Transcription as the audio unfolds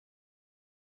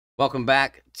Welcome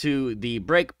back to the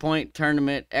Breakpoint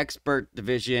Tournament Expert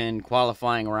Division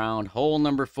qualifying round, hole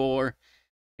number 4.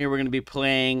 Here we're going to be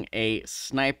playing a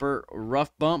sniper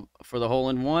rough bump for the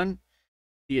hole-in-one.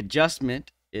 The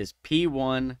adjustment is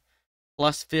P1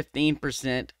 plus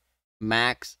 15%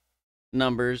 max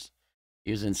numbers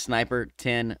using sniper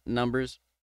 10 numbers.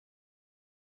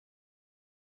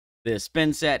 The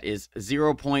spin set is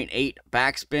 0.8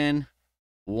 backspin,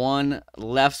 1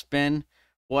 left spin.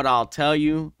 What I'll tell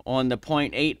you on the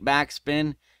 0.8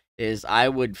 backspin is I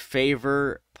would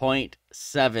favor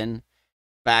 0.7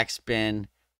 backspin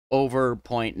over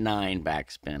 0.9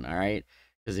 backspin, all right?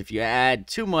 Because if you add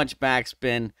too much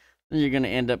backspin, then you're going to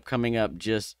end up coming up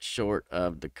just short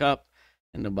of the cup,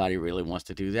 and nobody really wants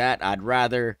to do that. I'd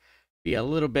rather be a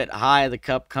little bit high of the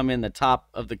cup, come in the top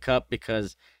of the cup,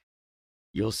 because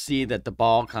you'll see that the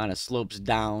ball kind of slopes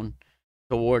down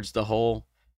towards the hole.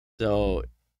 So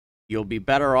you'll be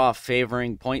better off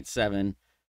favoring 0.7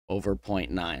 over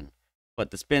 0.9.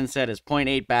 But the spin set is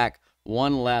 0.8 back,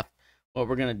 1 left. What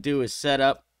we're going to do is set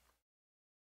up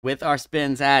with our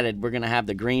spins added. We're going to have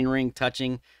the green ring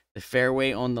touching the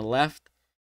fairway on the left.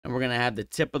 And we're going to have the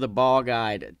tip of the ball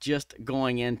guide just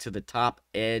going into the top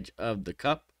edge of the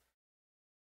cup.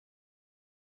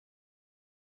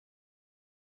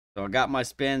 So I got my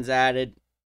spins added,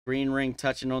 green ring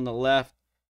touching on the left,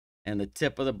 and the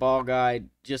tip of the ball guide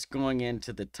just going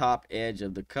into the top edge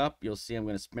of the cup. You'll see I'm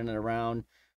going to spin it around,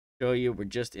 show you we're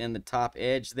just in the top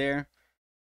edge there.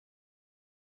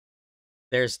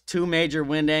 There's 2 major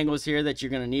wind angles here that you're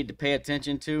going to need to pay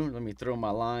attention to. Let me throw my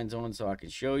lines on so I can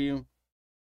show you.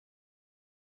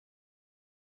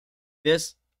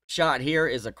 This shot here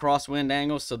is a crosswind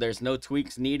angle, so there's no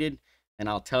tweaks needed, and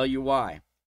I'll tell you why.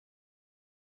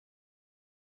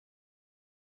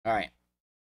 All right.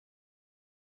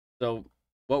 So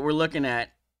what we're looking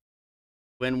at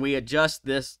when we adjust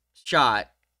this shot,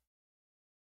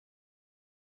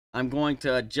 I'm going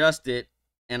to adjust it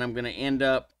and I'm going to end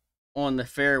up on the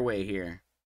fairway here.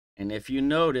 And if you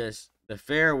notice, the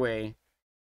fairway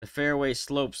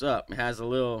slopes up. It has a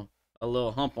little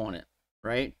hump on it,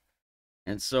 right?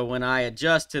 And so when I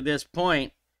adjust to this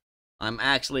point, I'm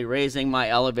actually raising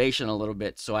my elevation a little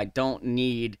bit, so I don't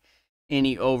need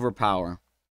any overpower.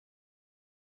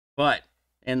 But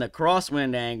in the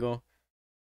crosswind angle,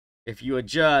 if you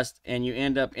adjust and you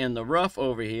end up in the rough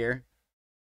over here,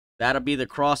 that'll be the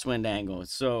crosswind angle.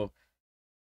 So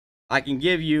I can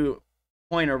give you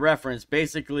point of reference,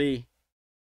 basically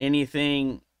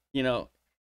anything,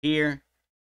 here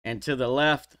and to the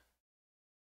left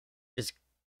is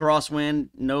crosswind,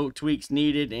 no tweaks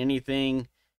needed. Anything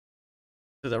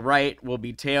to the right will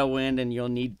be tailwind, and you'll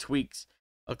need tweaks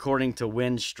according to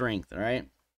wind strength, all right?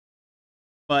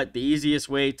 But the easiest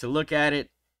way to look at it,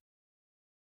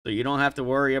 so you don't have to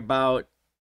worry about,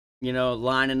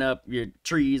 lining up your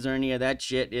trees or any of that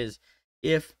shit, is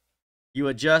if you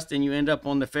adjust and you end up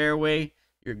on the fairway,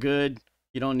 you're good.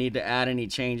 You don't need to add any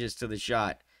changes to the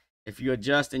shot. If you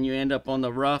adjust and you end up on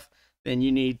the rough, then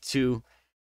you need to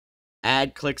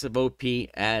add clicks of OP,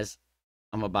 as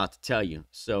I'm about to tell you.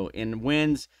 So in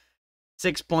winds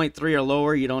 6.3 or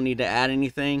lower, you don't need to add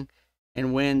anything.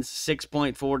 And winds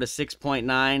 6.4 to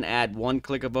 6.9, add 1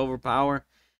 click of overpower.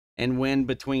 And wind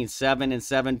between 7 and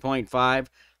 7.5,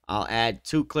 I'll add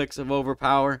 2 clicks of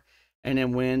overpower. And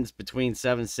in winds between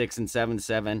 7.6 and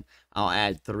 7.7, I'll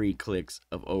add 3 clicks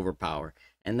of overpower.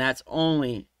 And that's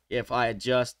only if I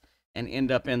adjust and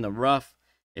end up in the rough.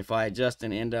 If I adjust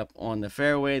and end up on the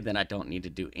fairway, then I don't need to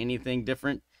do anything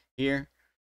different here.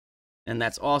 And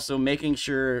that's also making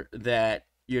sure that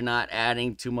you're not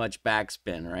adding too much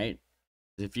backspin, right?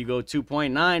 If you go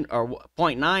 2.9 or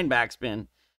 0.9 backspin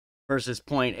versus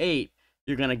 0.8,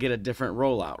 you're going to get a different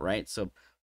rollout, right? So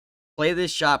play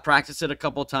this shot, practice it a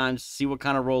couple times, see what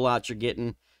kind of rollout you're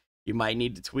getting. You might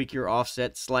need to tweak your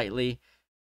offset slightly.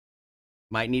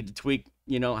 Might need to tweak,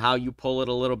 how you pull it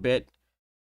a little bit.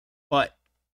 But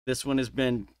this one has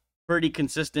been pretty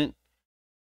consistent.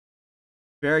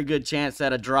 Very good chance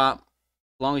at a drop.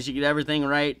 As long as you get everything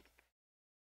right,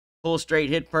 pull straight,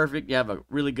 hit perfect, you have a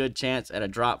really good chance at a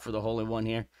drop for the hole-in-one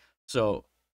here. So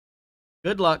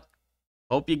good luck.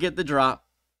 Hope you get the drop.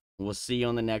 We'll see you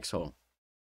on the next hole.